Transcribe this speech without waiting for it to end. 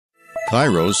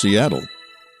Cairo, Seattle.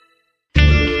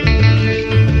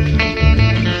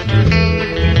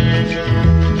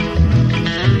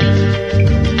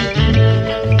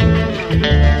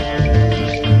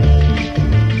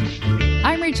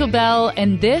 Rachel Bell,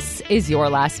 and this is Your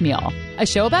Last Meal, a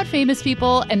show about famous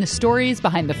people and the stories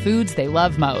behind the foods they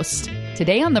love most.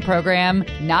 Today on the program,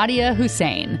 Nadiya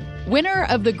Hussain, winner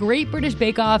of the Great British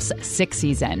Bake Off's 6th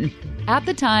season. At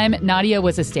the time, Nadiya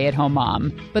was a stay-at-home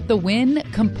mom, but the win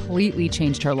completely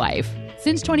changed her life.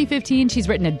 Since 2015, she's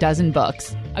written a dozen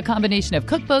books, a combination of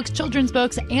cookbooks, children's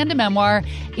books, and a memoir,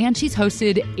 and she's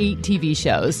hosted 8 TV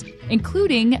shows,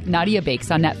 including Nadiya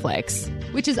Bakes on Netflix,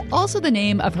 which is also the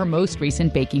name of her most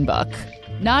recent baking book.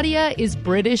 Nadiya is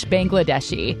British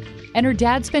Bangladeshi, and her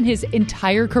dad spent his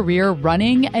entire career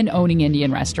running and owning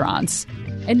Indian restaurants.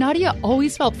 And Nadiya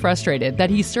always felt frustrated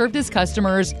that he served his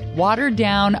customers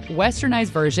watered-down, westernized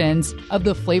versions of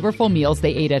the flavorful meals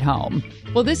they ate at home.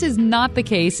 Well, this is not the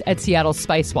case at Seattle's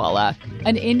Spicewalla,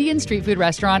 an Indian street food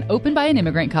restaurant opened by an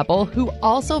immigrant couple who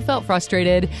also felt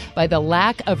frustrated by the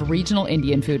lack of regional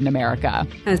Indian food in America.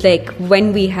 I was like,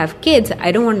 when we have kids,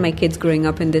 I don't want my kids growing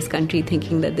up in this country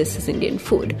thinking that this is Indian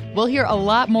food. We'll hear a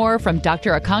lot more from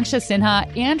Dr. Akanksha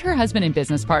Sinha and her husband and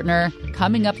business partner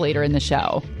coming up later in the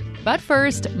show. But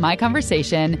first, my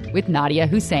conversation with Nadiya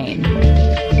Hussain.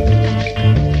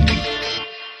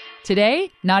 Today,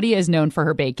 Nadiya is known for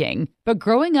her baking. But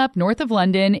growing up north of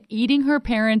London, eating her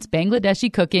parents'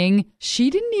 Bangladeshi cooking, she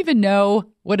didn't even know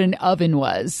what an oven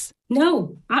was.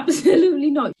 No, absolutely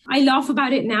not. I laugh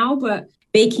about it now, but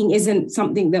baking isn't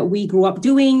something that we grew up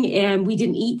doing. And we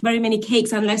didn't eat very many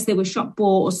cakes unless they were shop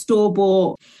bought or store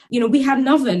bought. You know, we had an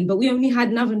oven, but we only had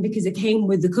an oven because it came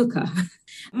with the cooker.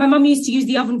 My mum used to use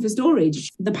the oven for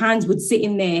storage. The pans would sit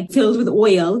in there filled with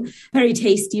oil, very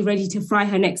tasty, ready to fry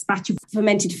her next batch of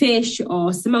fermented fish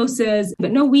or samosas.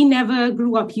 But no, we never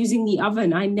grew up using the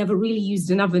oven. I never really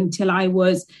used an oven till I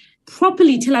was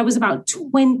about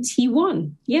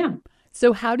 21. Yeah.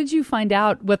 So how did you find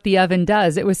out what the oven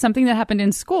does? It was something that happened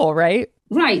in school, right?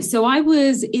 Right. So I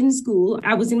was in school.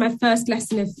 I was in my first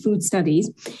lesson of food studies.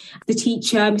 The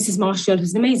teacher, Mrs. Marshall,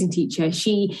 who's an amazing teacher,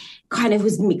 she kind of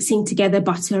was mixing together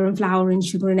butter and flour and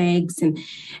sugar and eggs. And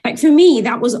like for me,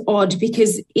 that was odd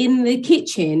because in the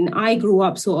kitchen, I grew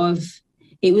up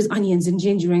it was onions and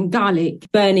ginger and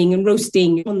garlic burning and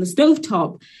roasting on the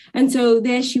stovetop. And so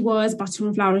there she was, butter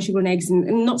and flour and sugar and eggs,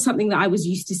 and not something that I was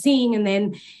used to seeing. And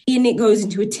then in it goes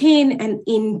into a tin and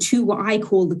into what I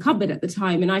called the cupboard at the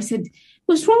time. And I said,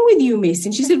 "What's wrong with you, miss?"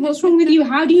 And she said, "What's wrong with you?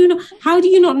 How do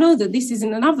you not know that this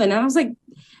isn't an oven?" And I was like,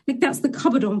 that's the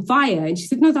cupboard on fire. And she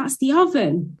said, "No, that's the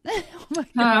oven."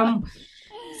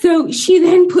 So she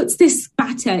then puts this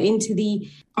batter into the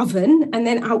oven and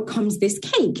then out comes this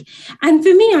cake. And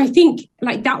for me, I think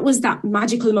like that was that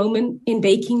magical moment in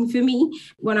baking for me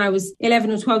when I was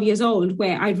 11 or 12 years old,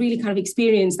 where I really kind of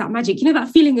experienced that magic, you know, that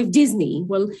feeling of Disney.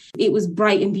 Well, it was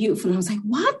bright and beautiful. And I was like,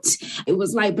 what? It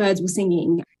was like birds were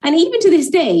singing. And even to this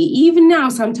day, even now,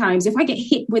 sometimes if I get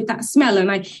hit with that smell and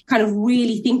I kind of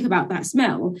really think about that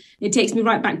smell, it takes me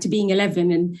right back to being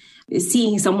 11 and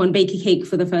seeing someone bake a cake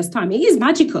for the first time. It is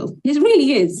magical. It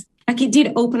really is. Like it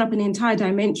did open up an entire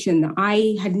dimension that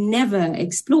I had never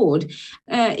explored.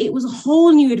 It was a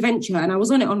whole new adventure and I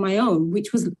was on it on my own,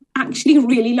 which was actually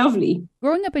really lovely.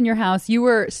 Growing up in your house, you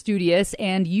were studious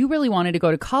and you really wanted to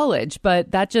go to college,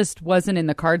 but that just wasn't in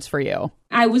the cards for you.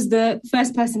 I was the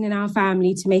first person in our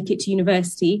family to make it to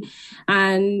university.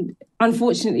 And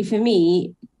unfortunately for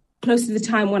me, close to the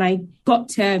time when I got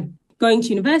to going to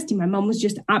university, my mum was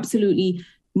just absolutely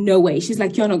no way. She's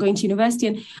like, "You're not going to university."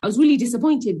 And I was really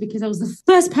disappointed because I was the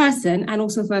first person and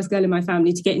also first girl in my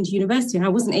family to get into university. And I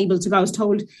wasn't able to go. I was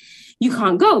told, "You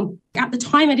can't go." At the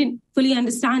time, I didn't fully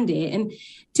understand it. And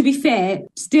to be fair,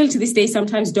 still to this day,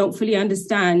 sometimes don't fully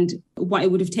understand what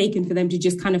it would have taken for them to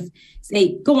just kind of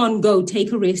say, "Go on, go,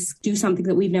 take a risk, do something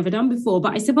that we've never done before."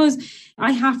 But I suppose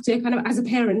I have to kind of, as a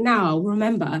parent now,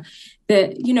 remember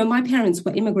that, you know, my parents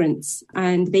were immigrants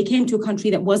and they came to a country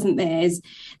that wasn't theirs.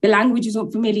 The language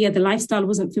wasn't familiar. The lifestyle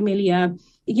wasn't familiar.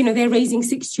 You know, they're raising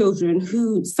 6 children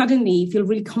who suddenly feel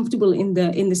really comfortable in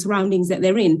the surroundings that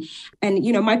they're in. And,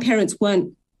 you know, my parents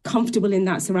weren't comfortable in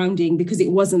that surrounding because it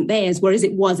wasn't theirs, whereas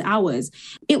it was ours.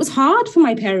 It was hard for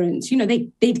my parents. You know,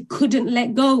 they couldn't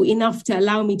let go enough to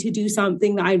allow me to do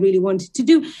something that I really wanted to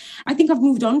do. I think I've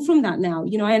moved on from that now.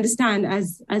 You know, I understand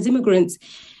as immigrants,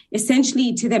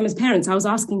 essentially to them as parents, I was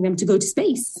asking them to go to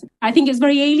space. I think it's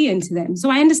very alien to them. So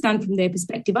I understand from their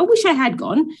perspective. I wish I had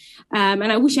gone,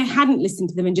 and I wish I hadn't listened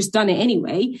to them and just done it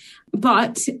anyway.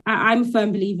 But I'm a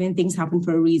firm believer in things happen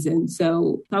for a reason.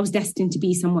 So I was destined to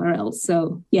be somewhere else.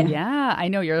 So, yeah. Yeah, I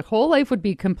know. Your whole life would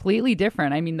be completely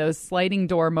different. I mean, those sliding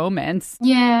door moments.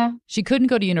 Yeah. She couldn't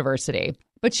go to university,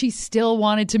 but she still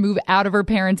wanted to move out of her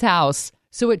parents' house.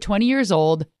 So at 20 years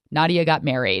old, Nadiya got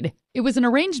married. It was an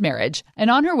arranged marriage, and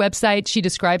on her website, she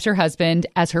describes her husband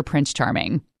as her Prince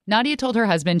Charming. Nadiya told her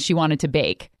husband she wanted to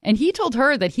bake, and he told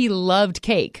her that he loved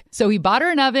cake. So he bought her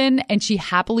an oven, and she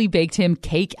happily baked him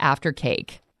cake after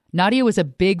cake. Nadiya was a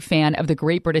big fan of the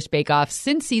Great British Bake Off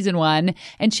since season 1,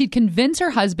 and she'd convince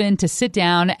her husband to sit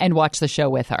down and watch the show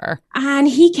with her. And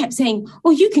he kept saying,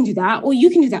 oh, you can do that, or you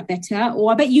can do that better,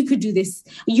 or I bet you could do this.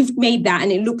 You've made that,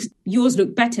 and yours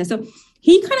look better. So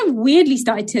he kind of weirdly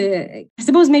started to, I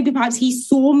suppose maybe perhaps he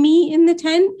saw me in the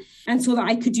tent and saw that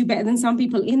I could do better than some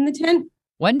people in the tent.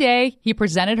 One day, he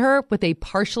presented her with a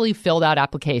partially filled out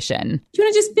application. Do you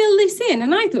want to just fill this in?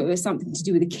 And I thought it was something to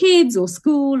do with the kids or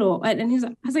school. And I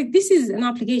was like, this is an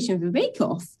application for Bake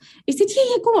Off. He said,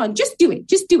 yeah, go on, just do it.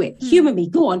 Just do it. Humor me.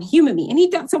 Go on, humor me. And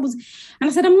I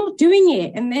said, I'm not doing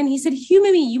it. And then he said,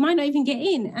 humor me. You might not even get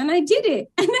in. And I did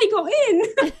it. And I got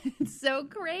in. It's so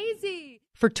crazy.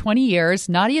 For 20 years,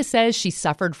 Nadiya says she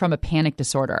suffered from a panic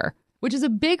disorder, which is a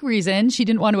big reason she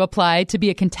didn't want to apply to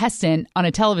be a contestant on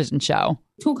a television show.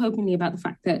 Talk openly about the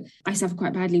fact that I suffer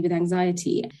quite badly with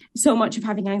anxiety. So much of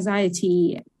having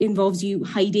anxiety involves you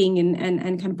hiding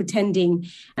and kind of pretending.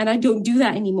 And I don't do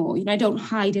that anymore. I don't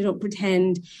hide. I don't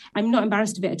pretend. I'm not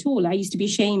embarrassed of it at all. I used to be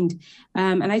ashamed,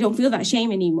 and I don't feel that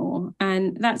shame anymore.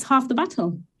 And that's half the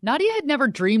battle. Nadiya had never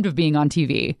dreamed of being on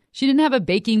TV. She didn't have a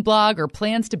baking blog or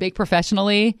plans to bake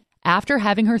professionally. After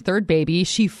having her third baby,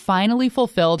 she finally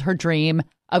fulfilled her dream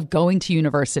of going to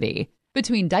university.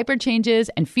 Between diaper changes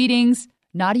and feedings,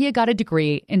 Nadiya got a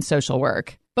degree in social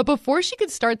work. But before she could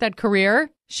start that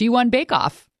career, she won Bake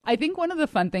Off. I think one of the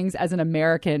fun things as an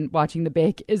American watching the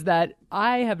bake is that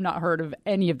I have not heard of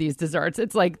any of these desserts.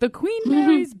 It's like the Queen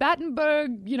Mary's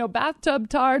Battenberg, bathtub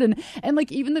tart. And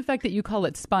like even the fact that you call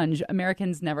it sponge,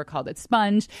 Americans never called it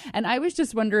sponge. And I was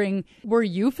just wondering, were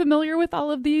you familiar with all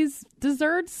of these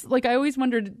desserts? Like I always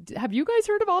wondered, have you guys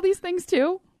heard of all these things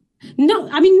too? No,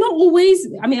 I mean, not always.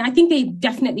 I mean, I think they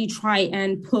definitely try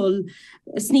and pull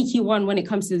a sneaky one when it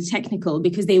comes to the technical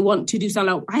because they want to do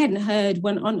something. I hadn't heard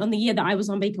when on the year that I was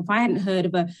on Bake Off, I hadn't heard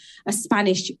of a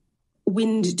Spanish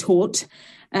wind tort,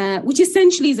 which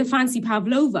essentially is a fancy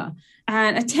pavlova,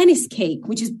 and a tennis cake,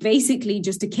 which is basically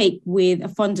just a cake with a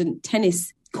fondant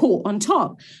tennis court on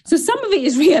top. So some of it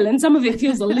is real and some of it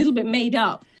feels a little bit made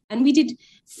up. And we did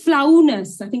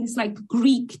flaunas, I think it's like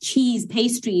Greek cheese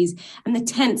pastries, and the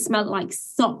tent smelled like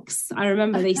socks. I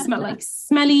remember they smelled like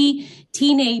smelly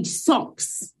teenage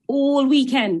socks all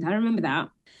weekend. I remember that.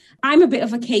 I'm a bit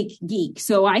of a cake geek,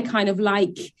 so I kind of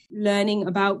like learning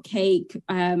about cake,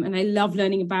 and I love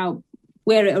learning about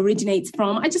where it originates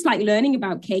from. I just like learning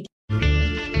about cake.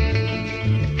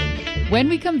 When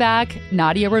we come back,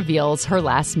 Nadiya reveals her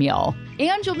last meal.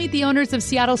 And you'll meet the owners of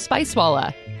Seattle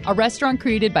Spicewalla, a restaurant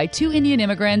created by 2 Indian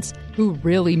immigrants who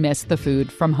really miss the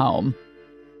food from home.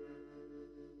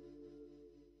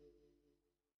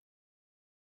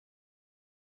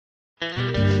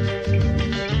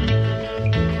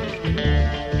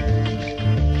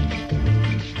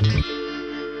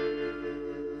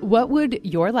 What would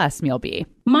your last meal be?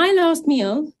 My last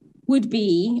meal would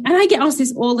be, and I get asked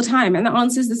this all the time, and the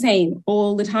answer is the same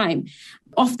all the time.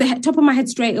 Off the top of my head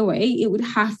straight away, it would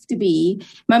have to be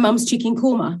my mum's chicken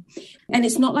korma. And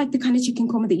it's not like the kind of chicken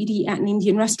korma that you'd eat at an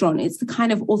Indian restaurant. It's the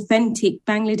kind of authentic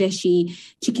Bangladeshi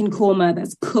chicken korma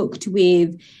that's cooked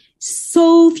with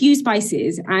so few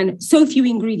spices and so few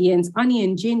ingredients,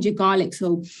 onion, ginger, garlic.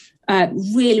 So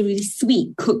really, really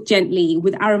sweet, cooked gently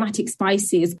with aromatic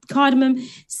spices, cardamom,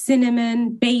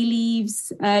 cinnamon, bay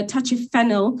leaves, a touch of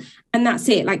fennel, and that's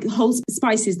it, like whole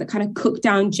spices that kind of cook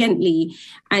down gently.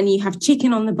 And you have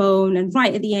chicken on the bone, and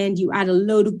right at the end, you add a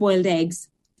load of boiled eggs.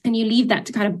 And you leave that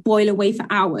to kind of boil away for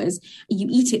hours. You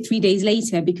eat it 3 days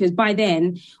later because by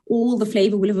then all the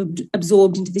flavor will have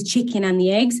absorbed into the chicken and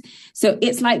the eggs. So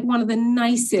it's like one of the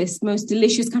nicest, most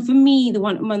delicious, kind of for me,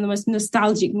 one of the most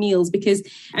nostalgic meals because,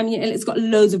 I mean, it's got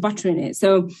loads of butter in it.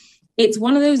 So it's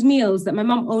one of those meals that my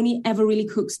mum only ever really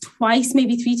cooks twice,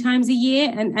 maybe 3 times a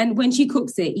year. And when she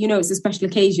cooks it, it's a special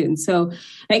occasion. So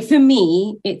like for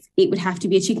me, it would have to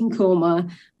be a chicken korma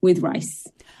with rice.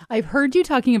 I've heard you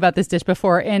talking about this dish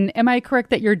before. And am I correct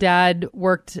that your dad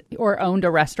worked or owned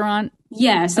a restaurant?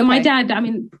 Yeah. So my dad,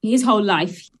 his whole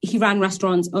life, he ran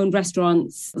restaurants, owned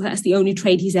restaurants. That's the only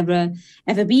trade he's ever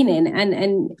been in.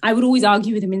 And I would always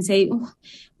argue with him and say,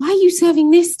 why are you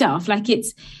serving this stuff? Like,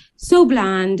 it's so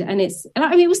bland, and it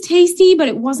was tasty, but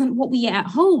it wasn't what we ate at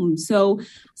home. So I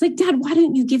was like, Dad, why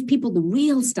don't you give people the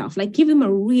real stuff? Like, give them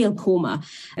a real korma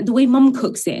and the way Mum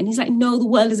cooks it. And he's like, no, the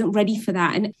world isn't ready for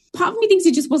that. And part of me thinks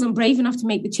he just wasn't brave enough to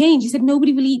make the change. He said,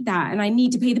 nobody will eat that, and I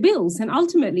need to pay the bills. And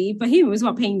ultimately, for him, it was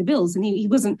about paying the bills. And he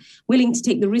wasn't willing to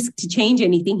take the risk to change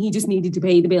anything. He just needed to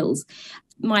pay the bills.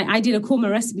 I did a korma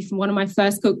recipe from one of my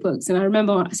first cookbooks. And I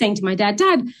remember saying to my dad,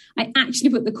 I actually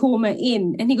put the korma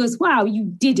in. And he goes, wow, you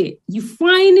did it. You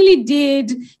finally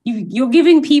did. You're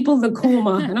giving people the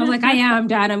korma. And I was like, I am,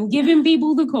 Dad. I'm giving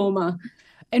people the korma.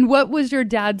 And what was your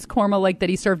dad's korma like that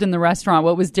he served in the restaurant?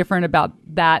 What was different about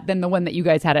that than the one that you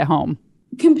guys had at home?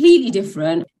 Completely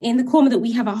different. In the korma that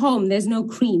we have at home, there's no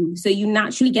cream. So you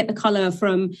naturally get the color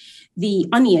from the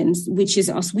onions, which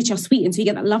are sweetened. So you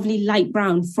get that lovely light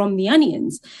brown from the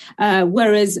onions.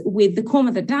 Whereas with the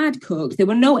korma that Dad cooked, there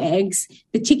were no eggs.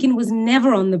 The chicken was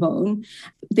never on the bone.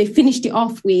 They finished it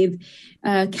off with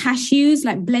cashews,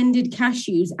 like blended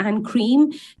cashews and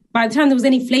cream. By the time there was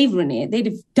any flavor in it, they'd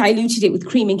have diluted it with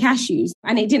cream and cashews.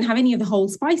 And it didn't have any of the whole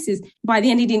spices. By the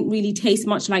end, it didn't really taste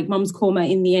much like Mum's korma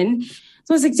in the end.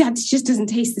 So I was like, Dad, it just doesn't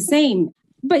taste the same.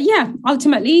 But yeah,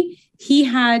 ultimately, he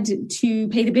had to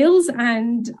pay the bills.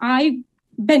 And I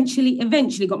eventually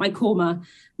got my korma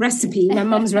recipe, my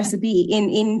mum's recipe,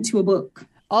 into a book.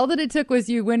 All that it took was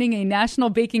you winning a national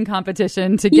baking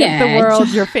competition to give the world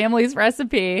your family's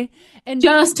recipe. And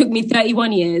just took me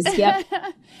 31 years. Yep.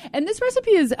 And this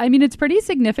recipe is, it's pretty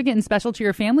significant and special to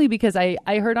your family because I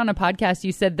heard on a podcast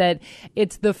you said that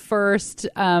it's the first,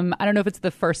 I don't know if it's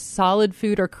the first solid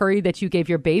food or curry that you gave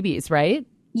your babies, right?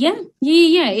 Yeah.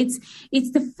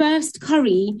 It's the first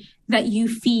curry that you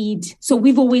feed. So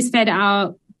we've always fed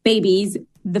our babies.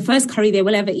 The first curry they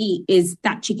will ever eat is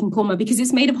that chicken korma because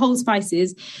it's made of whole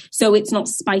spices. So it's not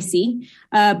spicy,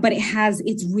 but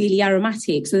it's really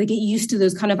aromatic. So they get used to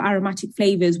those kind of aromatic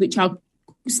flavors, which are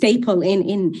staple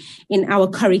in our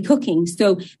curry cooking.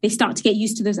 So they start to get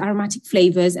used to those aromatic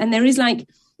flavors. And there is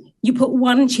you put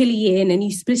one chili in and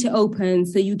you split it open.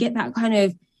 So you get that kind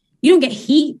of, you don't get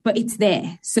heat, but it's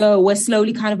there. So we're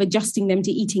slowly kind of adjusting them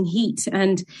to eating heat.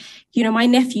 And, my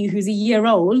nephew, who's a year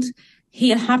old,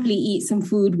 he'll happily eat some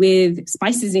food with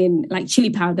spices in, like chili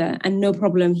powder, and no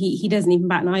problem. He doesn't even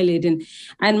bat an eyelid.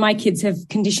 And my kids have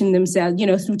conditioned themselves,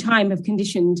 through time have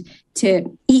conditioned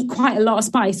to eat quite a lot of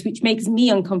spice, which makes me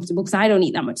uncomfortable because I don't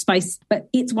eat that much spice. But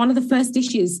it's one of the first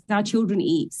dishes our children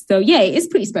eat. So yeah, it is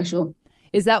pretty special.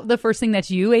 Is that the first thing that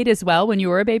you ate as well when you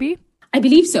were a baby? I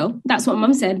believe so. That's what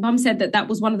Mum said. Mum said that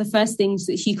was one of the first things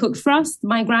that she cooked for us.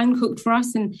 My gran cooked for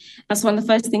us. And that's one of the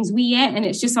first things we ate. And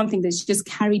it's just something that's just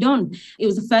carried on. It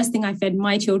was the first thing I fed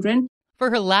my children. For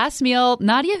her last meal,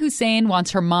 Nadiya Hussain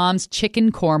wants her mom's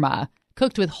chicken korma,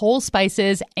 cooked with whole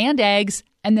spices and eggs,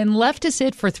 and then left to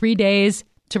sit for 3 days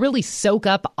to really soak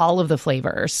up all of the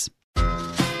flavors.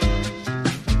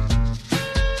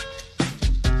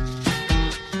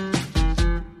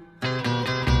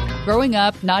 Growing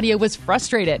up, Nadiya was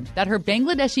frustrated that her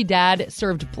Bangladeshi dad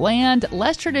served bland,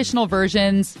 less traditional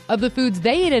versions of the foods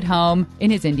they ate at home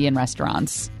in his Indian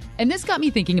restaurants. And this got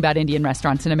me thinking about Indian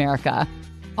restaurants in America.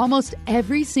 Almost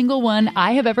every single one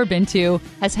I have ever been to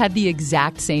has had the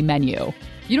exact same menu.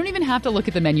 You don't even have to look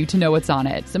at the menu to know what's on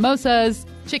it. Samosas,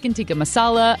 chicken tikka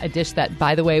masala, a dish that,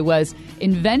 by the way, was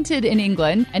invented in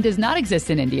England and does not exist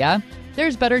in India.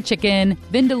 There's butter chicken,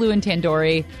 vindaloo and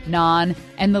tandoori, naan,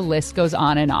 and the list goes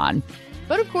on and on.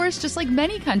 But of course, just like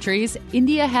many countries,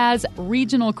 India has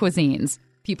regional cuisines.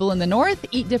 People in the north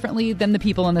eat differently than the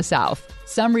people in the south.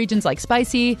 Some regions like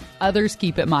spicy, others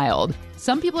keep it mild.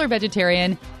 Some people are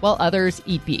vegetarian, while others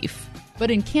eat beef.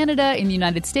 But in Canada, in the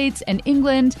United States, and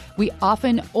England, we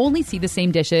often only see the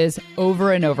same dishes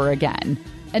over and over again.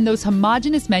 And those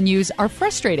homogenous menus are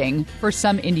frustrating for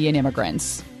some Indian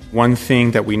immigrants. One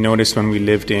thing that we noticed when we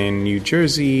lived in New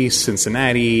Jersey,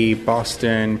 Cincinnati,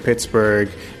 Boston, Pittsburgh,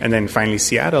 and then finally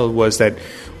Seattle was that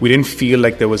we didn't feel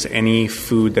like there was any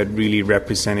food that really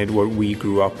represented what we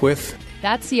grew up with.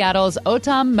 That's Seattle's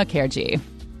Uttam Mukherjee.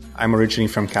 I'm originally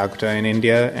from Calcutta in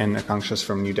India, and Akanksha's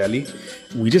from New Delhi.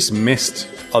 We just missed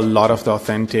a lot of the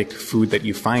authentic food that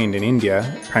you find in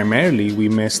India. Primarily, we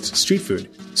missed street food.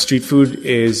 Street food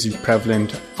is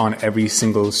prevalent on every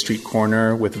single street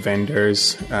corner with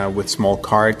vendors, with small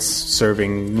carts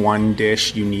serving one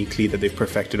dish uniquely that they've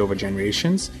perfected over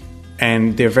generations.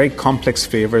 And they're very complex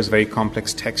flavors, very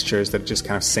complex textures that just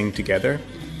kind of sing together.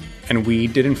 And we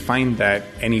didn't find that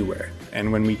anywhere.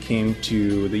 And when we came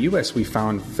to the US, we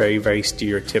found very, very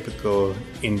stereotypical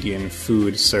Indian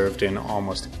food served in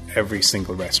almost every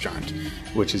single restaurant,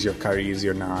 which is your curries,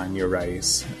 your naan, your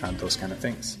rice, those kind of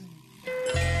things.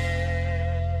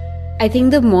 I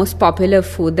think the most popular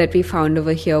food that we found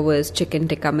over here was chicken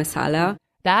tikka masala.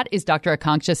 That is Dr.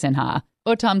 Akanksha Sinha,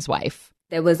 Uttam's wife.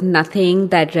 There was nothing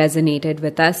that resonated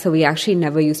with us, so we actually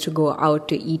never used to go out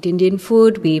to eat Indian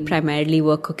food. We primarily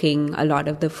were cooking a lot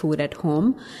of the food at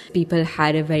home. People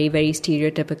had a very, very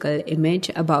stereotypical image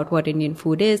about what Indian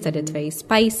food is, that it's very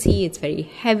spicy, it's very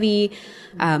heavy,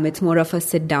 it's more of a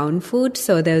sit-down food.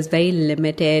 So there was very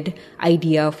limited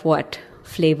idea of what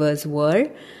flavors were.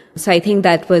 So I think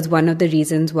that was one of the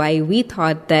reasons why we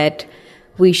thought that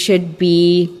we should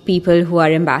be people who are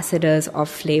ambassadors of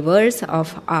flavors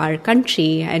of our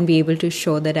country and be able to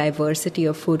show the diversity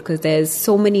of food, because there's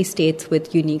so many states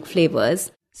with unique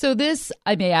flavors. So this,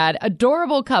 I may add,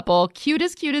 adorable couple,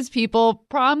 cutest people,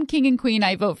 prom king and queen.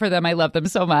 I vote for them. I love them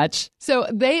so much. So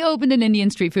they opened an Indian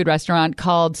street food restaurant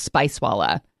called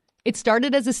Spicewalla. It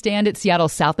started as a stand at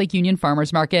Seattle's South Lake Union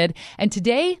Farmers Market, and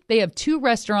today they have 2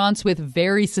 restaurants with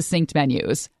very succinct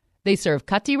menus. They serve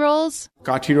kati rolls.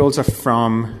 Kati rolls are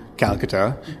from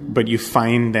Calcutta, but you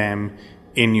find them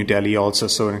in New Delhi also.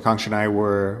 So when Akanksha and I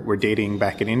were dating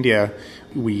back in India,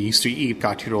 we used to eat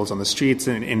kati rolls on the streets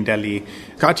in Delhi.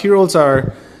 Kati rolls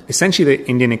are essentially the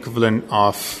Indian equivalent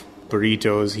of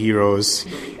burritos, heroes,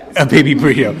 a baby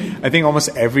burrito. I think almost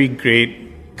every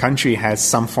great country has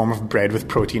some form of bread with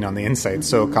protein on the inside.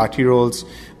 So kati rolls,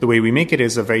 the way we make it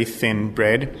is a very thin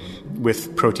bread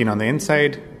with protein on the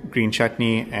inside, green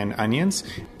chutney and onions.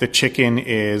 The chicken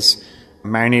is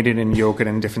marinated in yogurt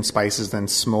and different spices, then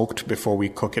smoked before we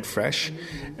cook it fresh.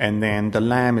 And then the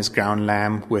lamb is ground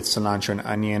lamb with cilantro and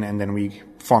onion, and then we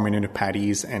form it into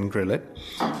patties and grill it.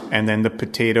 And then the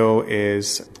potato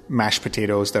is mashed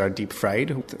potatoes that are deep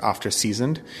fried after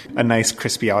seasoned, a nice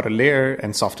crispy outer layer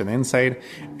and soft on the inside.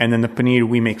 And then the paneer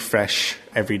we make fresh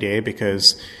every day,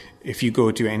 because if you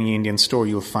go to any Indian store,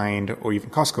 you'll find, or even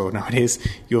Costco nowadays,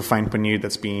 you'll find paneer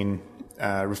that's been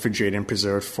refrigerated and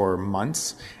preserved for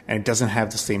months, and it doesn't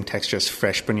have the same texture as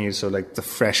fresh paneer. So like the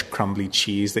fresh crumbly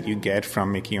cheese that you get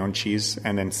from making your own cheese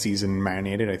and then seasoned,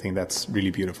 marinated, I think that's really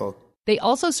beautiful. They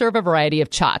also serve a variety of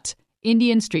chaat,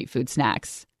 Indian street food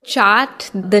snacks.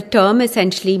 Chaat, the term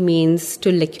essentially means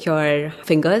to lick your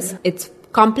fingers. It's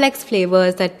complex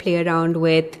flavors that play around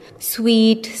with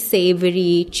sweet,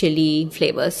 savory, chili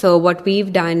flavors. So what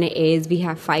we've done is we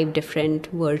have 5 different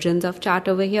versions of chaat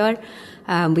over here.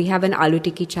 We have an aloo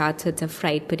tikki chaat, so it's a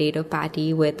fried potato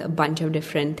patty with a bunch of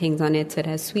different things on it. So it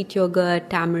has sweet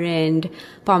yogurt, tamarind,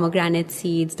 pomegranate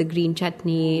seeds, the green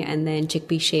chutney, and then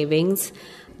chickpea shavings.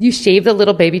 You shave the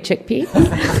little baby chickpea?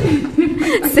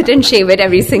 Sit and shave it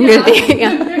every single day.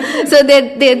 Yeah. So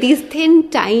they're these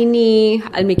thin, tiny,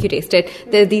 I'll make you taste it.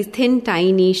 They're these thin,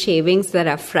 tiny shavings that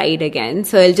are fried again.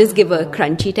 So it'll just give a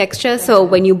crunchy texture. So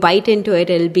when you bite into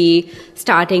it, it'll be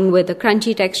starting with a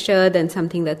crunchy texture, then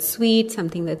something that's sweet,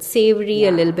 something that's savory,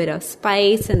 a little bit of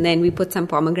spice, and then we put some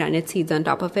pomegranate seeds on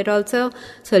top of it also.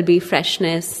 So it'll be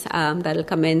freshness that'll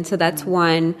come in. So that's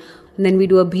one. And then we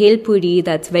do a bhel puri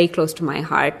that's very close to my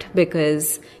heart,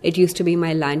 because it used to be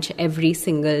my lunch every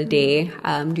single day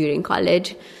during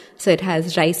college. So it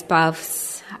has rice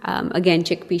puffs, again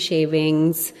chickpea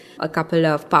shavings, a couple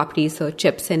of papri, so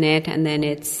chips in it, and then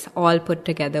it's all put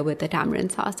together with a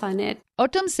tamarind sauce on it.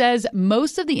 Uttam says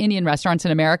most of the Indian restaurants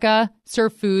in America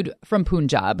serve food from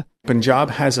Punjab. Punjab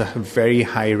has a very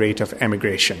high rate of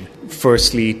emigration,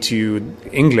 firstly to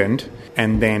England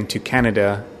and then to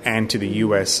Canada and to the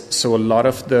US. So a lot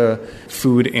of the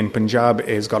food in Punjab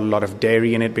has got a lot of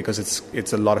dairy in it because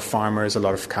it's a lot of farmers, a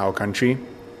lot of cow country.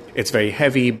 It's very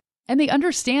heavy. And they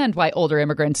understand why older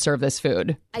immigrants serve this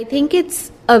food. I think it's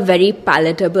a very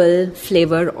palatable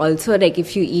flavor also. Like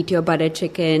if you eat your butter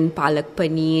chicken, palak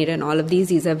paneer and all of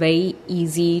these are very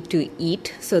easy to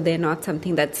eat. So they're not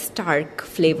something that's stark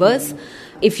flavors.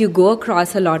 If you go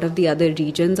across a lot of the other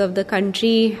regions of the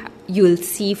country, you'll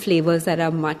see flavors that are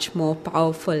much more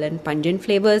powerful and pungent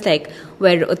flavors. Like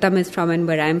where Uttam is from and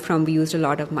where I'm from, we used a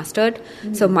lot of mustard.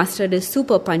 So mustard is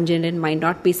super pungent and might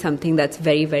not be something that's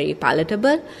very, very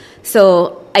palatable.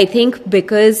 So I think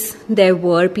because there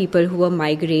were people who were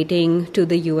migrating to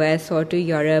the US or to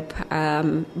Europe,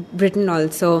 Britain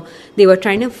also, they were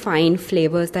trying to find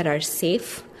flavors that are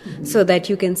safe. so that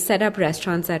you can set up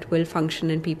restaurants that will function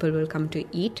and people will come to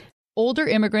eat. Older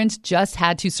immigrants just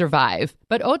had to survive,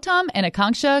 but Uttam and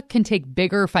Akanksha can take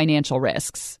bigger financial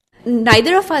risks.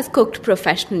 Neither of us cooked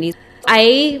professionally.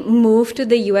 I moved to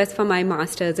the US for my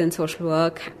master's in social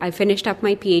work. I finished up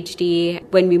my PhD.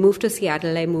 When we moved to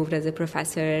Seattle, I moved as a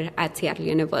professor at Seattle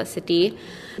University.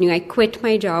 I quit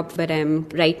my job, but I'm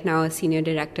right now a senior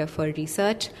director for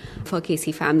research for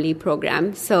Casey Family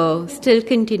Program. So still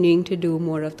continuing to do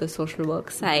more of the social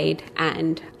work side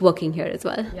and working here as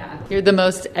well. Yeah. You're the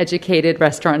most educated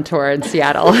restaurateur in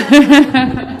Seattle.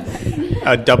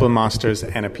 A double master's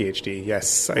and a PhD.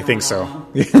 Yes, I think so.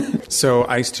 So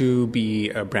I used to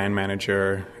be a brand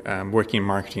manager working in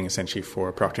marketing essentially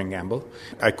for Procter & Gamble.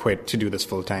 I quit to do this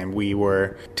full time. We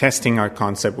were testing our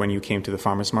concept when you came to the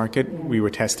farmers market. We were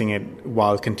testing it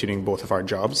while continuing both of our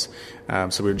jobs.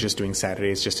 So we were just doing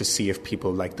Saturdays just to see if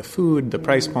people liked the food, the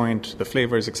price point, the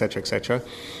flavors, etc., etc.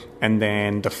 And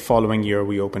then the following year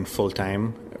we opened full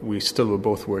time. We still were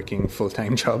both working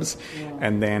full-time jobs. Yeah.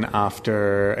 And then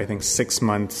after, I think, 6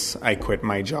 months, I quit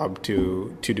my job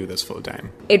to do this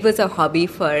full-time. It was a hobby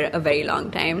for a very long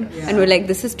time. Yeah. And we're like,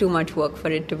 this is too much work for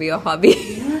it to be a hobby.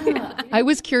 Yeah. I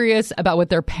was curious about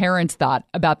what their parents thought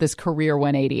about this career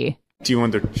 180. Do you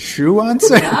want the true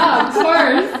answer? Yeah, of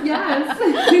course.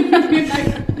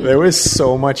 Yes. There was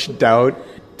so much doubt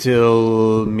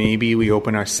till maybe we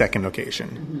opened our second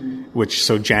location,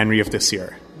 so January of this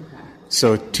year.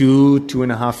 So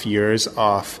 2.5 years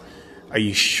of, are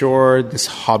you sure this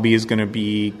hobby is going to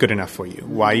be good enough for you?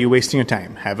 Why are you wasting your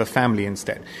time? Have a family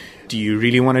instead. Do you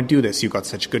really want to do this? You got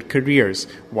such good careers.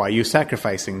 Why are you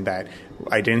sacrificing that?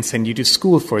 I didn't send you to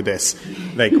school for this.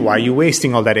 Like, why are you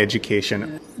wasting all that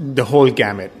education? The whole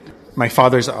gamut. My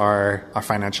father's our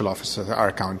financial officer, our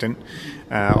accountant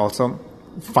also.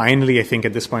 Finally, I think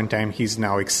at this point in time, he's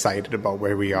now excited about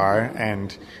where we are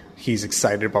and he's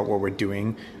excited about what we're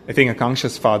doing. I think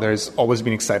Akanksha's father has always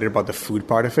been excited about the food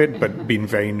part of it, but been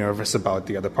very nervous about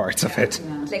the other parts of it.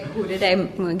 Yeah. Like, who did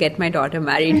I get my daughter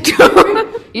married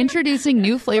to? Introducing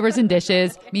new flavors and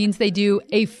dishes means they do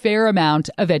a fair amount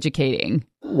of educating.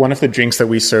 One of the drinks that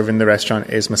we serve in the restaurant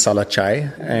is masala chai,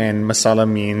 and masala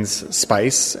means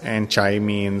spice, and chai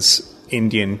means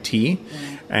Indian tea.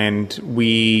 And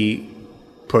we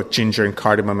put ginger and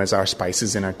cardamom as our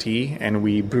spices in our tea, and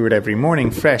we brew it every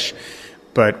morning fresh.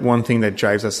 But one thing that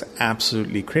drives us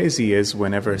absolutely crazy is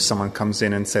whenever someone comes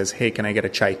in and says, hey, can I get a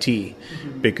chai tea?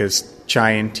 Because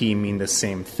chai and tea mean the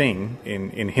same thing.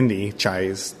 In Hindi, chai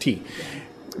is tea.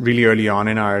 Really early on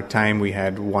in our time, we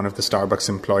had one of the Starbucks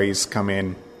employees come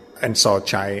in and saw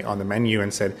chai on the menu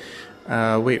and said,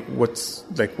 wait, what's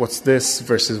this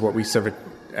versus what we serve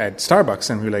at Starbucks?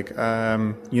 And we were like,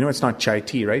 it's not chai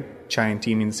tea, right? Chai and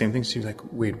tea mean the same thing. So she was like,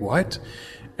 wait, what?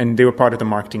 And they were part of the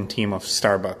marketing team of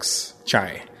Starbucks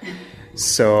chai.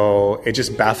 So it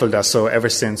just baffled us. So ever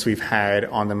since we've had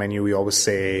on the menu, we always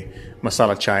say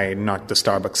masala chai, not the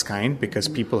Starbucks kind, because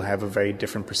people have a very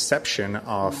different perception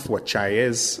of what chai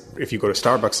is if you go to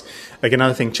Starbucks. Like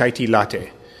another thing, chai tea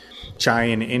latte. Chai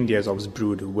in India is always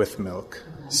brewed with milk.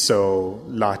 So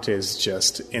latte is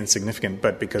just insignificant.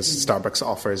 But because Starbucks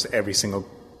offers every single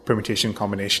permutation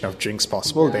combination of drinks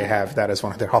possible, they have that as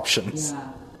one of their options.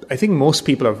 Yeah. I think most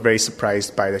people are very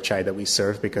surprised by the chai that we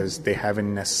serve because they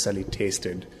haven't necessarily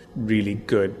tasted really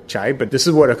good chai. But this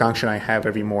is what Akanksha and I have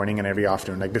every morning and every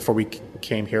afternoon. Like before we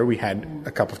came here, we had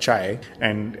a cup of chai.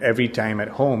 And every time at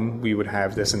home, we would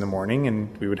have this in the morning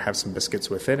and we would have some biscuits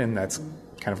with it. And that's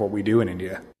kind of what we do in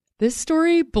India. This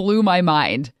story blew my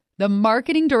mind. The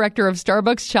marketing director of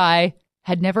Starbucks Chai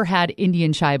had never had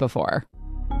Indian chai before.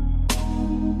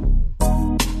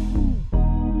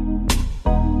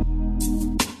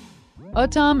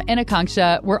 Uttam and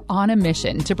Akanksha were on a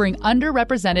mission to bring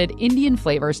underrepresented Indian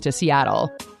flavors to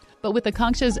Seattle. But with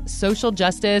Akanksha's social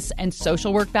justice and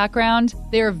social work background,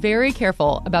 they are very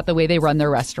careful about the way they run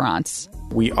their restaurants.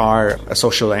 We are a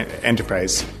social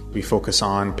enterprise. We focus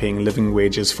on paying living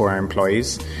wages for our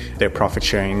employees. They're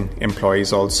profit-sharing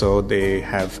employees also. They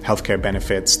have healthcare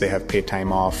benefits. They have paid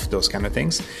time off, those kind of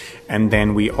things. And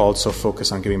then we also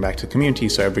focus on giving back to the community.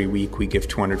 So every week we give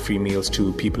 200 free meals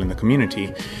to people in the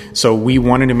community. So we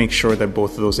wanted to make sure that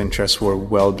both of those interests were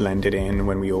well blended in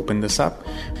when we opened this up.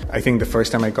 I think the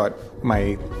first time I got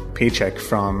my paycheck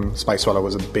from Spicewalla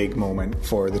was a big moment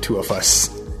for the two of us.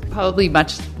 Probably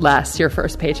much less, your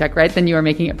first paycheck, right, than you were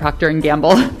making at Procter &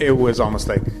 Gamble. It was almost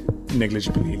like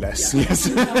negligibly less, yes.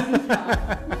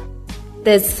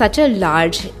 There's such a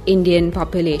large Indian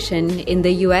population in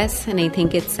the US, and I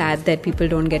think it's sad that people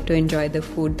don't get to enjoy the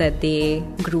food that they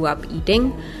grew up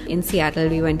eating. In Seattle,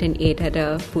 we went and ate at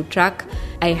a food truck.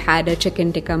 I had a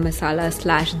chicken tikka masala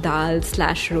 / dal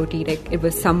 / roti. Like, it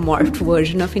was some morphed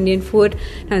version of Indian food.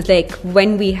 And I was like,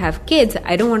 when we have kids,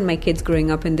 I don't want my kids growing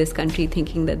up in this country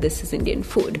thinking that this is Indian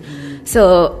food.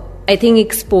 So I think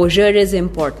exposure is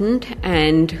important,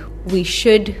 and we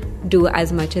should do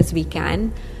as much as we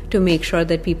can to make sure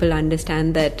that people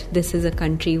understand that this is a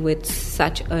country with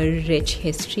such a rich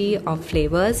history of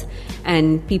flavors,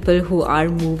 and people who are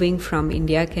moving from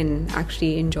India can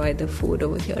actually enjoy the food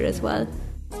over here as well.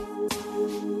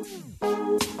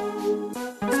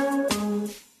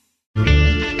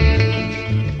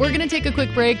 We're going to take a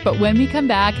quick break, but when we come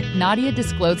back, Nadiya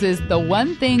discloses the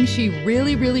one thing she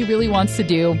really, really, really wants to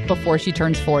do before she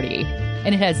turns 40,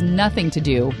 and it has nothing to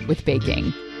do with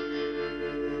baking.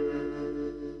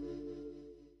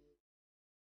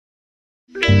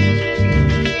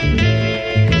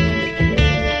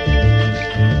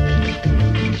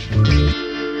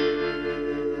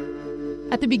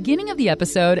 At the beginning of the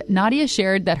episode, Nadiya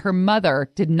shared that her mother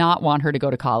did not want her to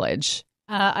go to college.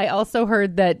 I also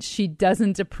heard that she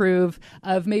doesn't approve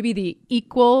of maybe the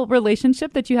equal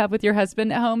relationship that you have with your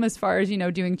husband at home as far as,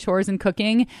 doing chores and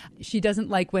cooking. She doesn't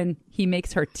like when he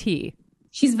makes her tea.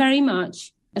 She's very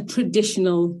much a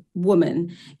traditional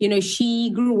woman.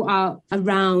 She grew up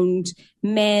around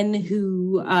men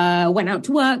who went out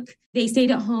to work. They stayed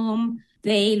at home.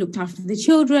 They looked after the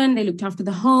children. They looked after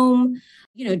the home.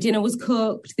 Dinner was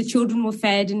cooked, the children were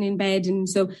fed and in bed. And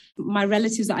so my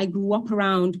relatives that I grew up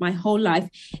around my whole life,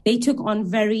 they took on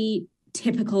very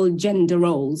typical gender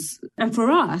roles. And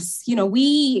for us,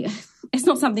 it's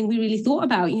not something we really thought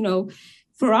about.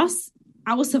 For us,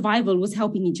 our survival was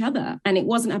helping each other. And it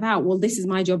wasn't about, well, this is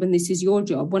my job and this is your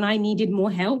job. When I needed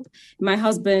more help, my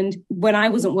husband, when I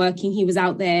wasn't working, he was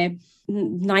out there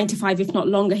 9 to 5, if not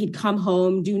longer. He'd come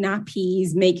home, do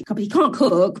nappies, make a cup. He can't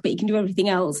cook, but he can do everything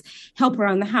else, help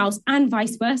around the house, and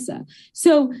vice versa.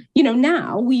 So,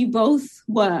 now we both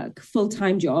work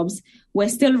full-time jobs. We're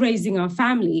still raising our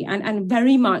family, and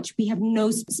very much we have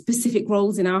no specific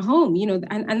roles in our home,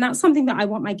 and that's something that I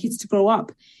want my kids to grow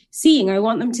up seeing. I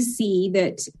want them to see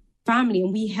that family,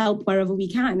 and we help wherever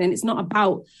we can. And it's not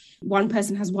about one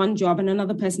person has one job and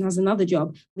another person has another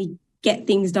job. We get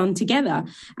things done together.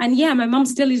 And yeah, my mum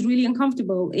still is really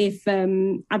uncomfortable if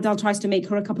Abdal tries to make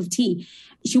her a cup of tea.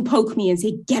 She'll poke me and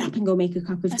say, get up and go make a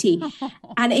cup of tea.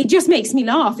 And it just makes me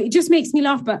laugh.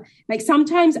 But like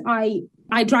sometimes I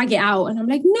drag it out and I'm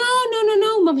like,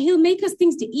 no, Mum, he'll make us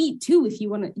things to eat too if you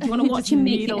want to watch him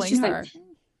make it. She's like,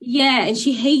 yeah, and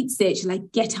she hates it. She's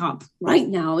like, get up right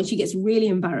now. And she gets really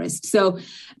embarrassed. So,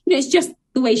 it's just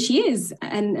the way she is.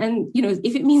 And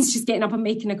if it means just getting up and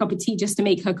making a cup of tea just to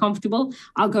make her comfortable,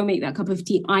 I'll go make that cup of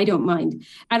tea. I don't mind.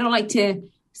 I don't like to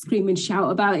scream and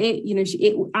shout about it.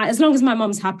 As long as my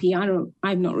mom's happy, I'm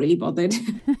not really bothered.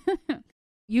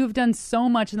 You've done so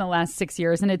much in the last 6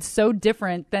 years, and it's so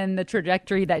different than the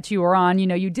trajectory that you were on.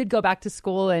 You did go back to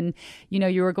school and,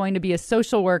 you were going to be a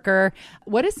social worker.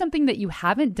 What is something that you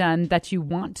haven't done that you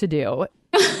want to do?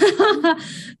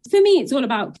 For me, it's all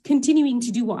about continuing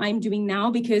to do what I'm doing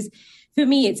now, because for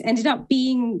me, it's ended up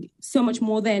being so much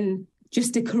more than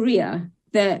just a career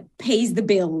that pays the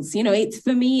bills.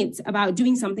 For me, it's about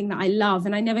doing something that I love.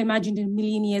 And I never imagined in a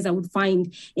million years I would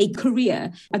find a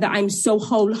career that I'm so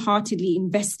wholeheartedly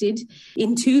invested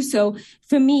into. So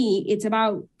for me, it's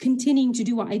about continuing to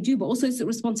do what I do, but also it's the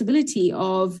responsibility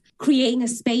of creating a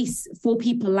space for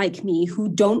people like me who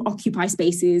don't occupy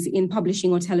spaces in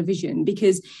publishing or television.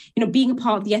 Because, being a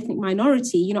part of the ethnic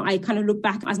minority, I kind of look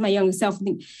back as my younger self and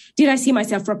think, did I see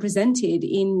myself represented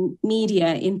in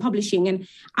media, in publishing? And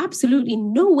absolutely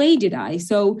no way did I.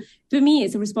 So for me,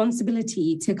 it's a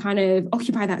responsibility to kind of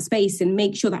occupy that space and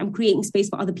make sure that I'm creating space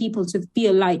for other people to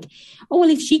feel like, oh, well,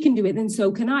 if she can do it, then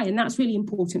so can I. And that's really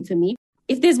important for me.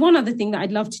 If there's one other thing that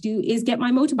I'd love to do is get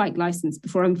my motorbike license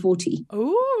before I'm 40.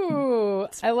 Ooh,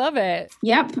 I love it.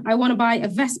 Yep. I want to buy a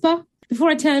Vespa. Before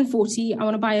I turn 40, I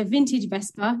want to buy a vintage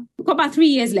Vespa. I've got about 3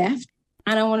 years left.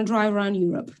 And I want to drive around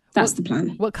Europe. That's the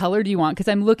plan. What color do you want? Because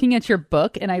I'm looking at your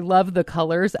book and I love the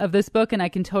colors of this book. And I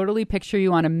can totally picture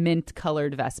you on a mint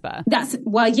colored Vespa.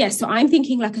 Yes. So I'm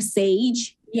thinking like a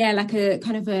sage. Yeah, like a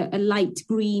kind of a light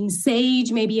green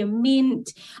sage, maybe a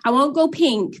mint. I won't go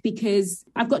pink because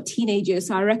I've got teenagers.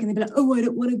 So I reckon they'll be like, oh, I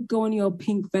don't want to go on your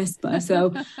pink Vespa.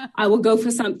 So I will go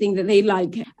for something that they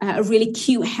like, a really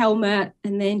cute helmet,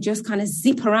 and then just kind of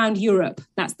zip around Europe.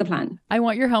 That's the plan. I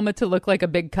want your helmet to look like a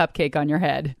big cupcake on your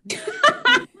head.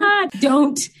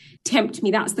 Don't tempt me.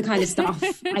 That's the kind of stuff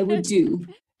I would do.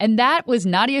 And that was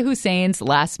Nadiya Hussain's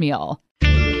last meal.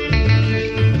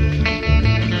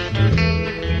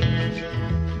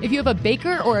 If you have a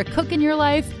baker or a cook in your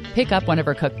life, pick up one of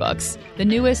her cookbooks. The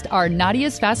newest are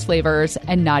Nadiya's Fast Flavors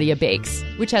and Nadiya Bakes,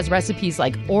 which has recipes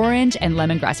like orange and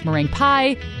lemongrass meringue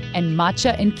pie and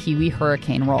matcha and kiwi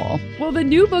hurricane roll. Well, the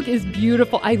new book is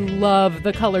beautiful. I love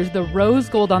the colors. The rose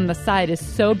gold on the side is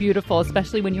so beautiful,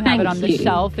 especially when you have it on the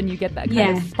shelf and you get that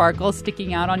kind of sparkle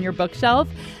sticking out on your bookshelf.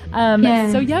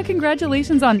 So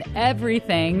congratulations on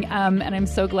everything. And I'm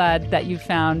so glad that you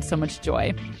found so much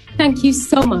joy. Thank you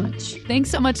so much. Thanks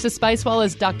so much to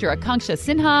Spicewala's Dr. Akanksha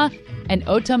Sinha and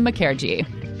Uttam Mukherjee.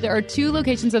 There are 2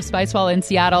 locations of Spicewala in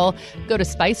Seattle. Go to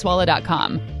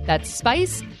spicewala.com. That's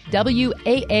spice,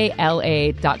 WAALA.com.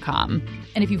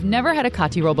 And if you've never had a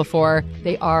kati roll before,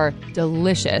 they are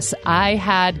delicious. I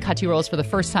had kati rolls for the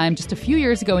first time just a few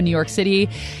years ago in New York City.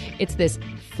 It's this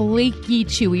flaky,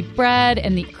 chewy bread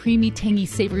and the creamy, tangy,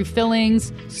 savory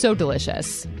fillings. So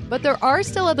delicious. But there are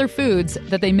still other foods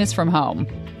that they miss from home.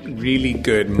 Really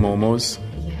good momos.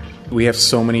 We have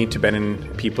so many Tibetan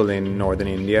people in northern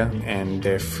India, and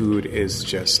their food is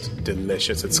just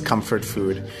delicious. It's comfort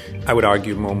food. I would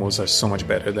argue momos are so much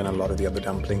better than a lot of the other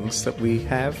dumplings that we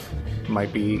have.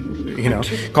 Might be,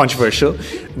 controversial.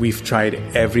 We've tried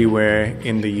everywhere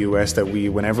in the US that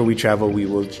whenever we travel, we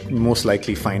will most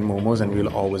likely find momos, and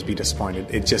we'll always be disappointed.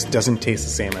 It just doesn't taste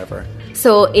the same ever.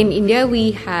 So in India,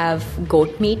 we have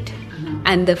goat meat,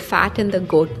 and the fat in the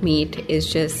goat meat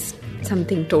is just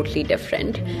something totally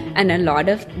different. And a lot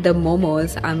of the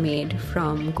momos are made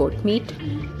from goat meat.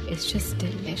 It's just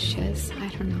delicious. I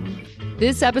don't know.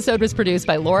 This episode was produced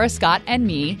by Laura Scott and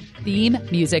me. Theme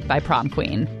music by Prom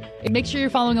Queen. And make sure you're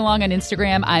following along on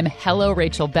Instagram. I'm Hello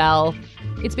Rachel Bell.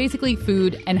 It's basically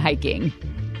food and hiking.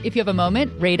 If you have a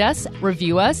moment, rate us,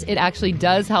 review us. It actually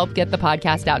does help get the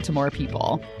podcast out to more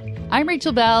people. I'm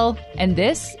Rachel Bell, and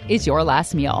this is Your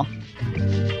Last Meal.